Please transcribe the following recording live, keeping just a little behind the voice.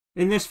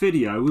In this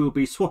video, we will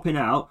be swapping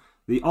out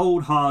the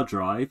old hard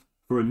drive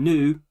for a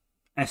new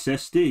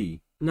SSD.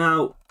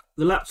 Now,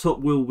 the laptop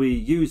we'll be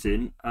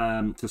using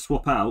to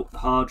swap out the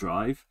hard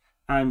drive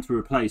and to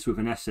replace with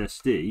an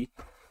SSD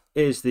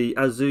is the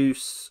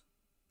ASUS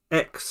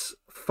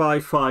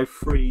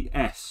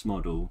X553S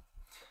model.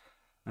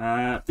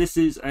 This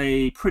is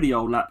a pretty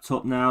old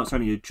laptop now. It's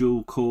only a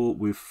dual core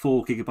with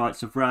 4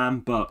 GB of RAM,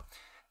 but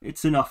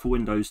it's enough for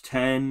Windows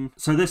 10.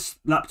 So this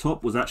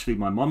laptop was actually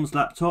my mum's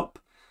laptop,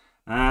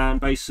 and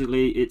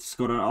basically it's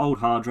got an old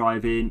hard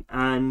drive in,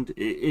 and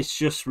it's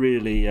just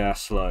really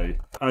slow.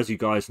 As you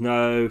guys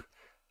know,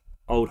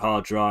 old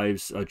hard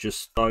drives are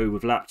just slow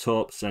with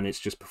laptops, and it's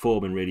just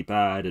performing really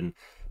bad. And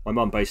my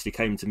mum basically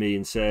came to me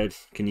and said,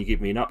 can you give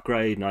me an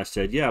upgrade? And I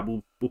said, yeah,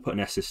 we'll put an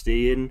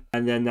SSD in,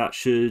 and then that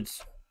should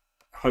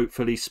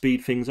hopefully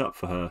speed things up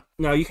for her.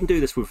 Now, you can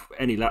do this with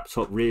any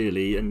laptop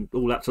really, and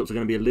all laptops are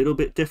going to be a little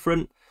bit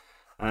different.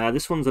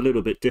 This one's a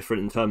little bit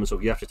different in terms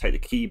of you have to take the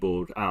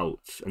keyboard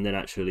out and then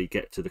actually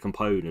get to the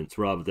components,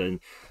 rather than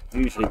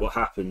usually what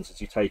happens is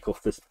you take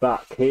off this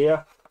back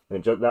here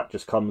and that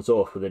just comes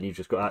off, and then you've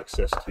just got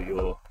access to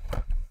your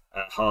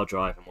hard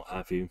drive and what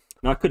have you.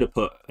 Now, I could have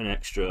put an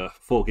extra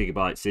 4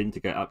 GB in to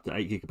get up to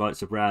 8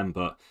 GB of RAM,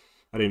 but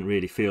I didn't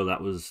really feel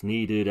that was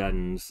needed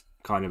and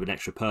kind of an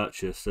extra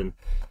purchase. And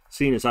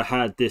seeing as I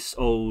had this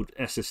old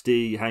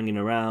SSD hanging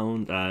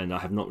around and I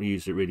have not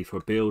used it really for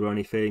a build or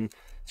anything,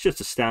 it's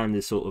just a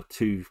standard sort of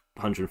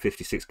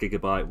 256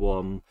 GB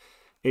one.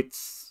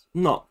 It's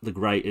not the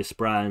greatest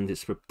brand,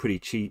 it's a pretty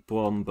cheap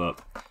one,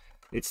 but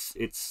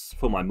it's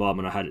for my mum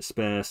and I had it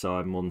spare, so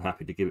I'm more than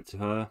happy to give it to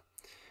her.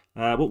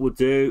 What we'll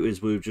do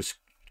is we'll just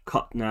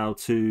cut now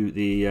to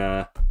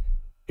the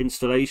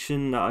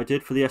installation that I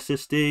did for the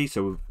SSD.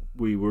 So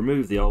we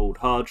remove the old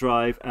hard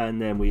drive and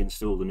then we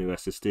install the new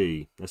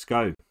SSD. Let's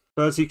go.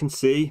 So as you can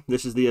see,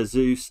 this is the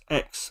ASUS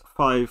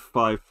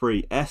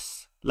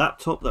X553S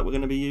laptop that we're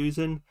going to be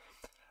using,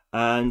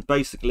 and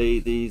basically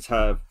these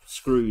have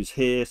screws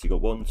here. So you've got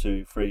 1,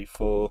 2, 3,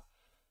 4,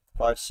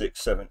 5, 6,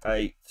 7,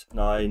 8,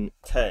 9,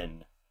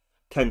 10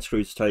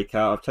 screws to take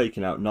out. I've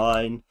taken out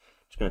 9.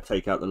 Just going to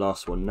take out the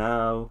last one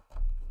now.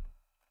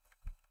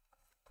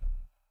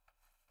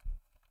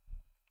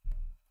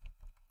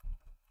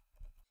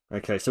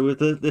 Okay, so with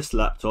this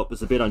laptop,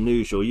 it's a bit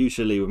unusual.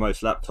 Usually with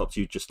most laptops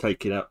you just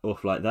take it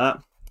off like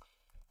that,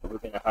 but we're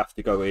going to have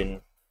to go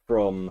in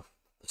from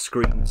the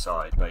screen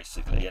side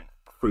basically and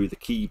through the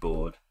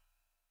keyboard.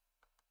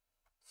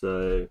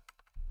 So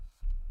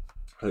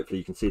hopefully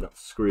you can see that on the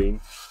screen.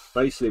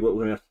 Basically what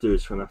we're going to have to do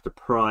is we're going to have to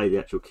pry the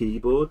actual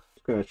keyboard.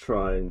 Just going to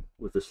try and,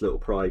 with this little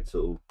pry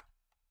tool,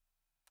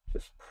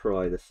 just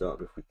pry this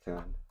up if we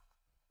can.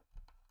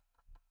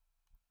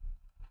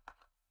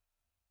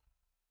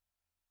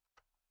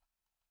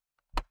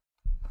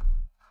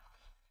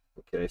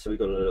 Okay, so we've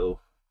got a little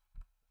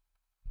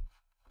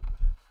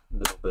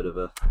bit of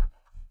a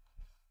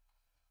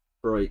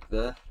break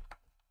there.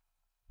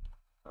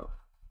 Oh,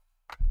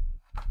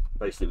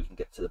 basically we can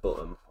get to the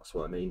bottom, that's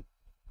what I mean.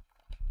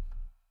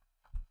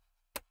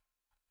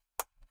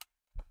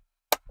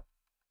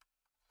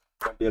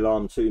 Don't be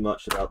alarmed too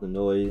much about the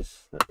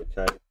noise, that's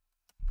okay.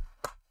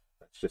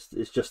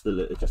 It's just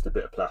a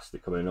bit of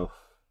plastic coming off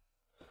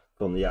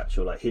from the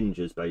actual like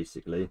hinges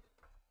basically.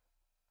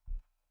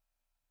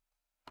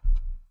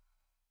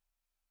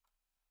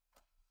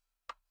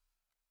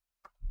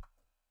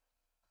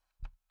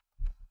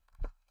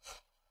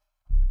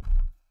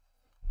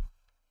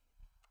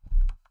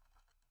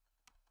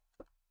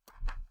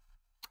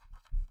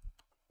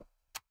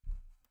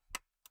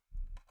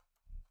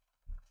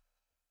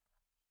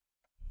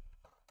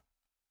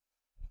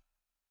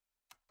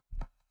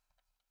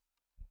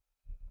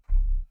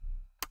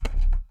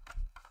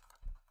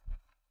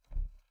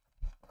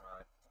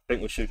 I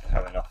think we should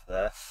have enough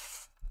there.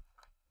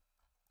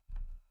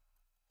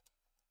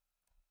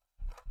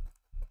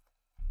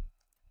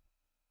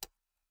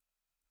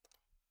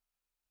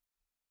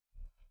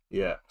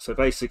 Yeah, so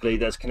basically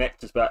there's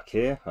connectors back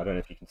here. I don't know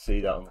if you can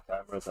see that on the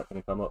camera. Is that going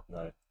to come up?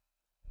 No.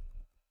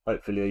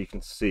 Hopefully you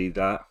can see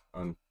that,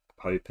 I'm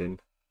hoping.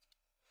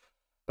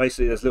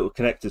 Basically there's little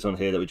connectors on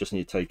here that we just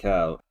need to take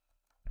out.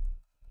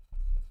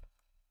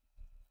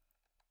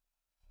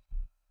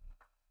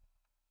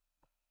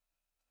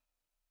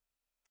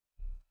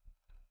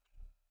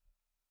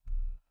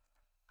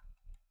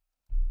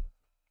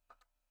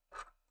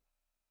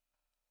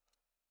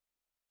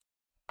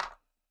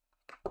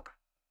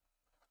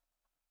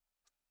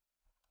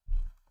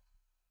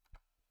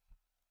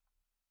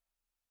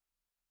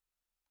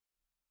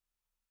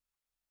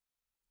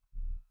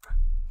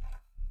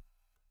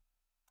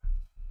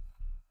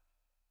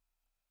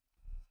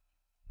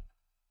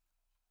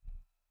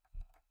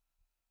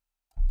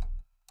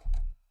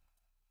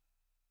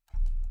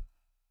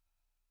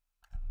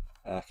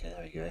 Okay,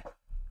 there we go.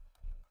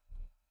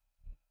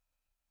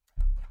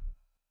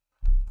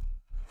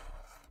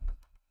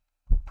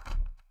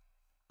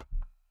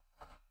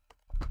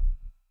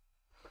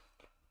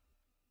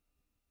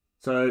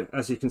 So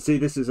as you can see,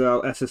 this is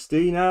our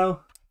SSD now,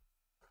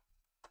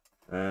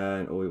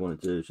 then all we want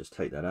to do is just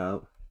take that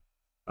out.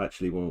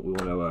 Actually, we want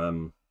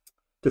to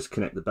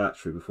disconnect the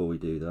battery before we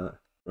do that.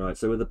 Right,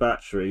 so with the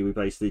battery, we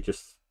basically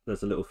just,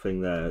 there's a little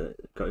thing there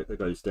that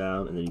goes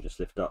down, and then you just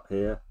lift up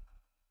here.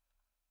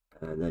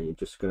 And then you're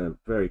just going to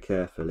very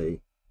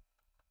carefully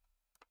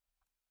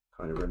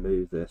kind of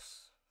remove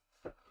this.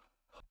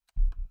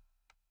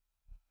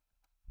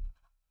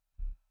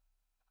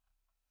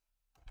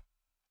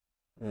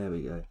 There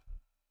we go.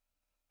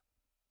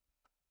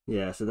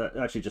 Yeah, so that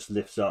actually just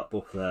lifts up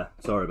off there.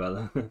 Sorry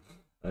about that.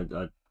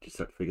 I just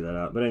had to figure that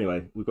out. But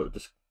anyway, we've got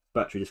the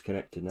battery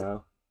disconnected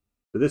now.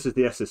 So this is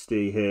the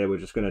SSD here. We're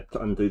just going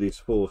to undo these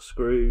 4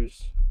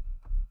 screws.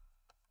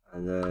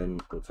 And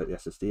then we'll take the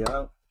SSD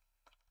out.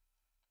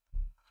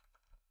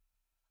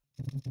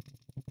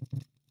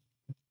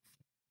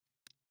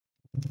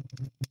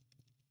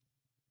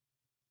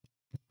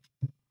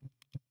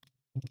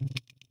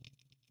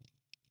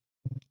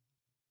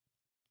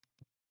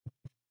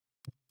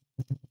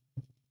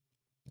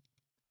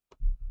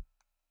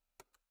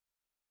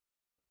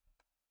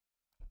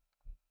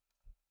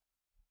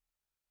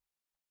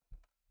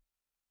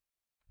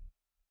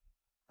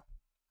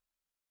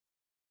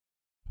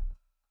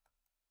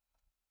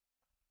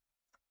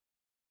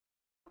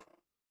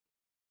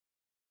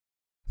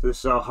 So this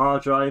is our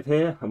hard drive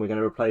here, and we're going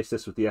to replace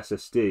this with the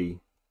SSD.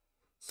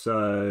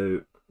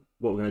 So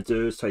what we're going to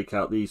do is take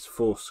out these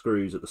 4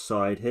 screws at the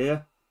side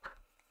here,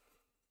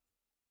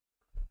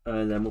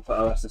 and then we'll put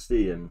our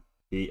SSD in.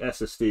 The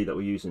SSD that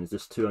we're using is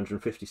this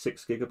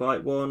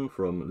 256GB one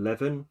from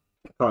Levin.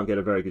 Can't get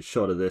a very good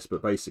shot of this,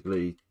 but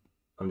basically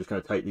I'm just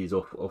going to take these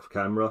off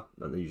camera,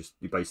 and then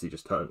you basically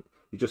just turn,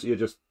 you're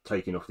just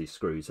taking off these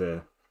screws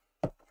here.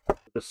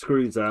 The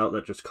screws out,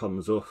 that just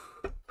comes off.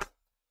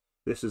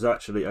 This is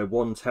actually a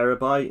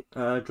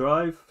 1TB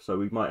drive, so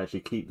we might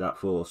actually keep that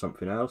for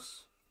something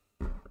else.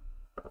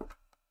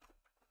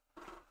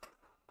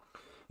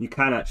 You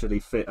can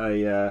actually fit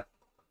a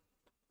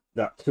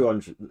that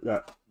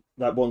 1GB,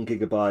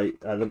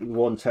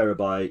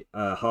 1TB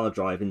hard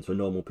drive into a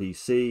normal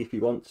PC if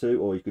you want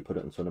to, or you could put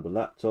it into another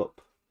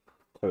laptop.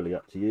 Totally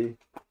up to you.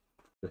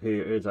 So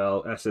here is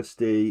our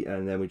SSD,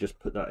 and then we just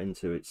put that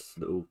into its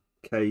little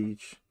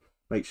cage.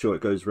 Make sure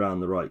it goes around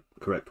the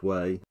correct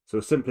way. So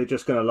we're simply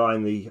just going to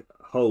line the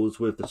holes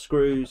with the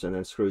screws and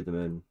then screw them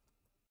in.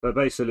 But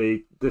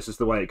basically, this is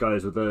the way it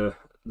goes, with the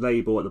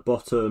label at the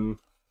bottom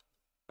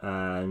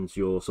and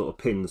your sort of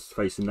pins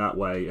facing that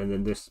way, and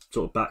then this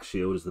sort of back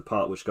shield is the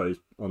part which goes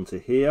onto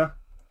here.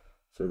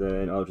 So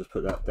then I'll just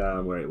put that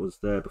down where it was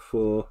there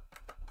before,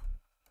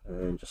 and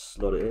then just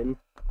slot it in.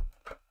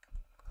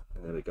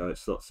 And there we go, it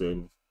slots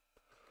in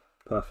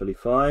perfectly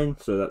fine,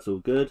 so that's all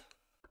good.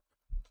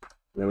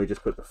 And then we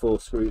just put the 4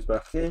 screws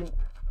back in.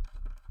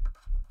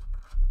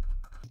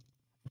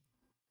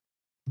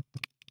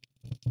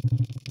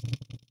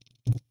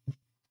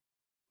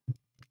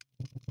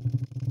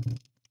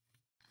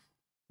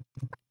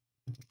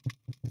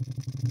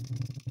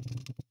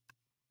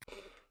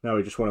 Now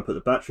we just want to put the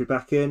battery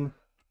back in.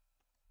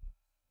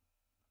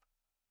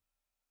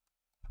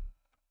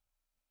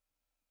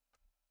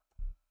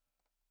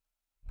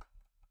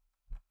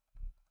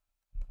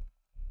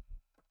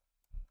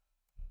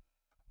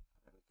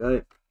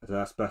 Okay, so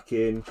that's back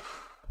in,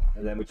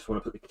 and then we just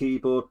want to put the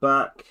keyboard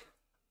back.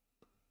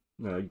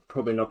 Now you're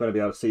probably not going to be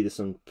able to see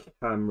this on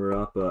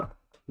camera, but a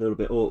little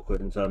bit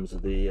awkward in terms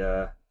of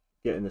the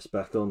getting this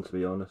back on, to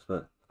be honest,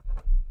 but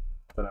I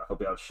don't know if I'll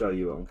be able to show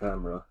you it on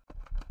camera.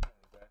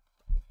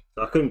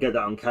 So I couldn't get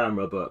that on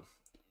camera, but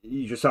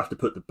you just have to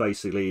put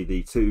basically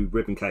the 2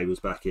 ribbon cables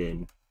back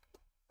in,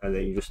 and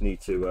then you just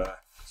need to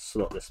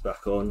slot this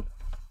back on.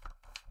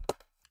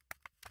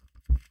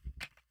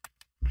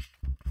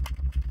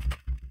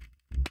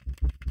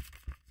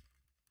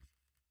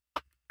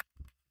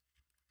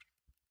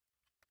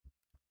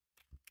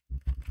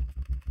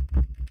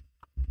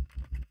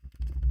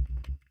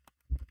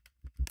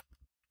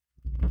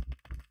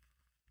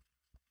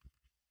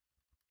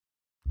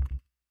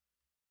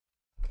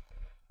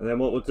 And then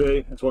what we'll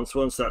do is once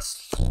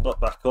that's slot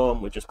back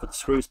on, we'll just put the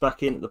screws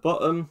back in at the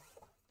bottom,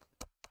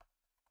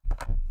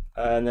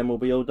 and then we'll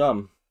be all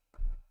done.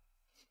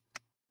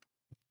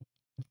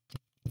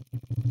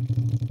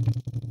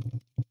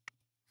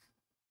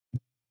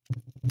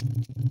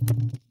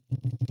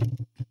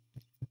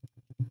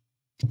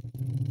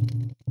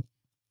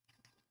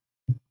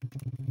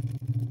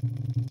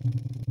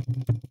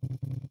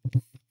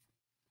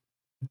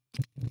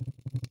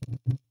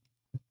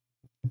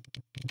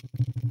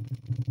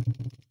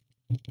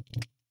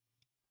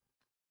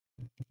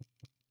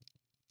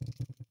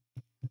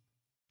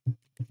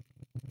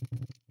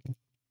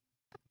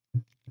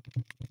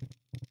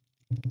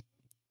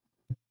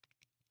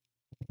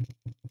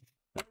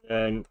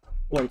 And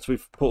once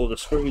we've put all the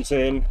screws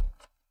in,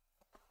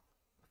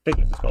 I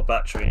think it's got a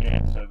battery in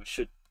it, so we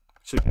should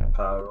get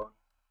power on.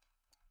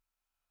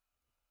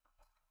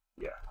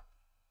 Yeah,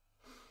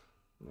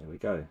 there we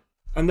go.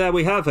 And there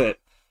we have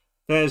it.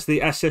 there's the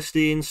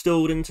SSD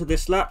installed into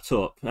this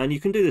laptop, and you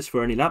can do this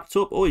for any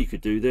laptop, or you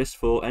could do this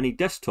for any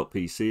desktop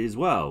PC as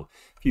well.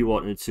 If you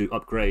wanted to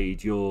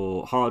upgrade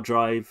your hard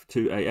drive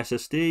to a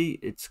SSD,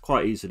 it's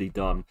quite easily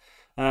done.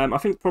 I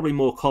think probably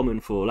more common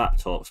for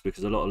laptops,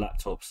 because a lot of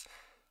laptops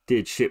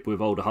did ship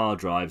with older hard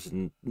drives,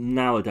 and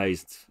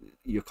nowadays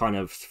you're kind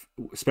of,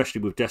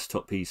 especially with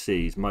desktop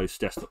PCs, most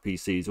desktop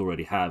PCs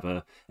already have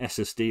a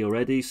SSD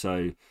already,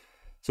 so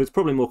it's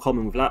probably more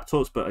common with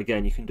laptops, but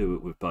again, you can do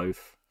it with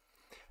both.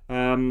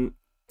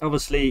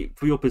 Obviously,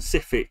 for your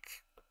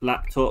specific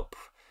laptop,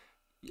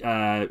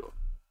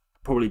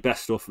 probably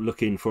best off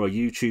looking for a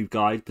YouTube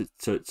guide,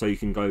 so you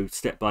can go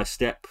step by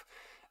step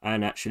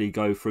and actually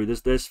go through.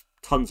 There's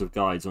tons of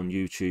guides on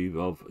YouTube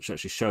of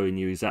actually showing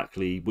you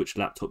exactly which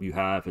laptop you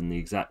have and the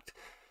exact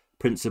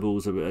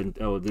principles of it,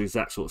 or the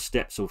exact sort of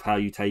steps of how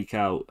you take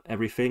out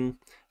everything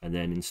and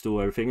then install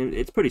everything. And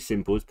it's pretty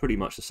simple. It's pretty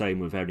much the same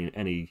with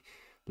any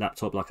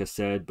laptop, like I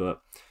said.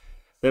 But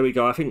there we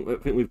go. I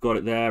think we've got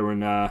it there,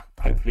 and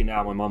hopefully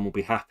now my mum will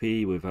be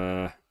happy with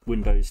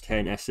Windows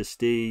 10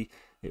 SSD.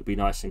 It'll be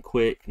nice and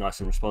quick,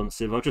 nice and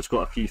responsive. I've just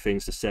got a few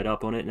things to set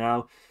up on it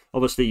now.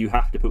 Obviously, you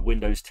have to put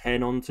Windows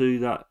 10 onto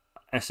that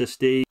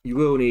SSD. You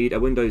will need a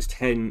Windows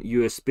 10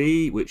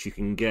 USB, which you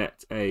can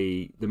get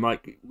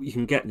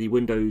the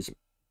Windows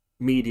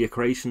Media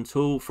Creation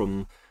tool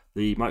from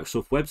the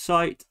Microsoft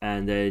website,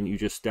 and then you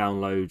just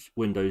download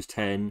Windows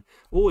 10,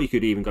 or you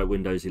could even go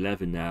Windows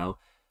 11 now,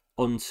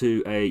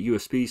 onto a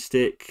USB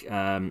stick.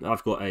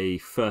 I've got a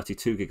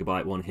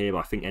 32GB one here, but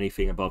I think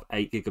anything above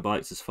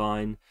 8GB is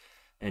fine.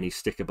 Any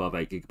stick above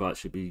 8GB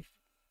should be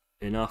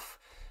enough.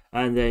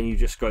 And then you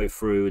just go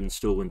through and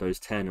install Windows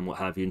 10 and what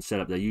have you, and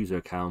set up their user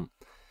account.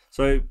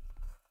 So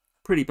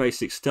pretty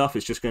basic stuff.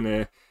 It's just going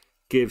to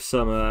give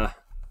some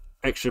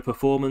extra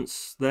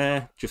performance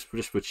there, just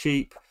for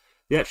cheap.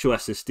 The actual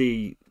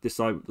SSD, this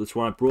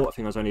one I brought, I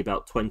think it was only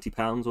about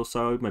 £20 or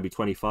so, maybe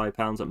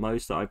 £25 at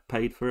most that I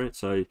paid for it.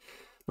 So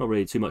not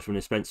really too much of an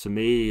expense for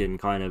me, and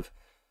kind of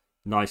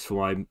nice for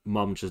my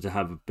mum just to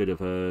have a bit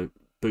of a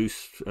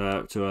boost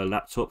to her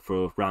laptop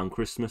for around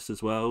Christmas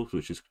as well,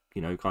 which is,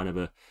 you know, kind of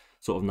a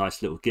sort of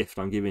nice little gift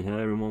I'm giving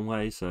her in one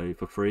way, so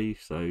for free.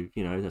 So,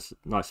 you know, that's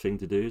a nice thing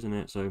to do, isn't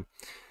it? So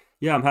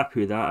yeah, I'm happy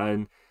with that.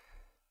 And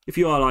if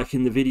you are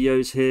liking the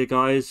videos here,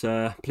 guys,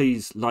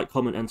 please like,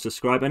 comment and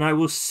subscribe, and I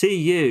will see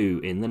you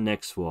in the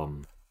next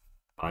one.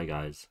 Bye,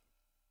 guys.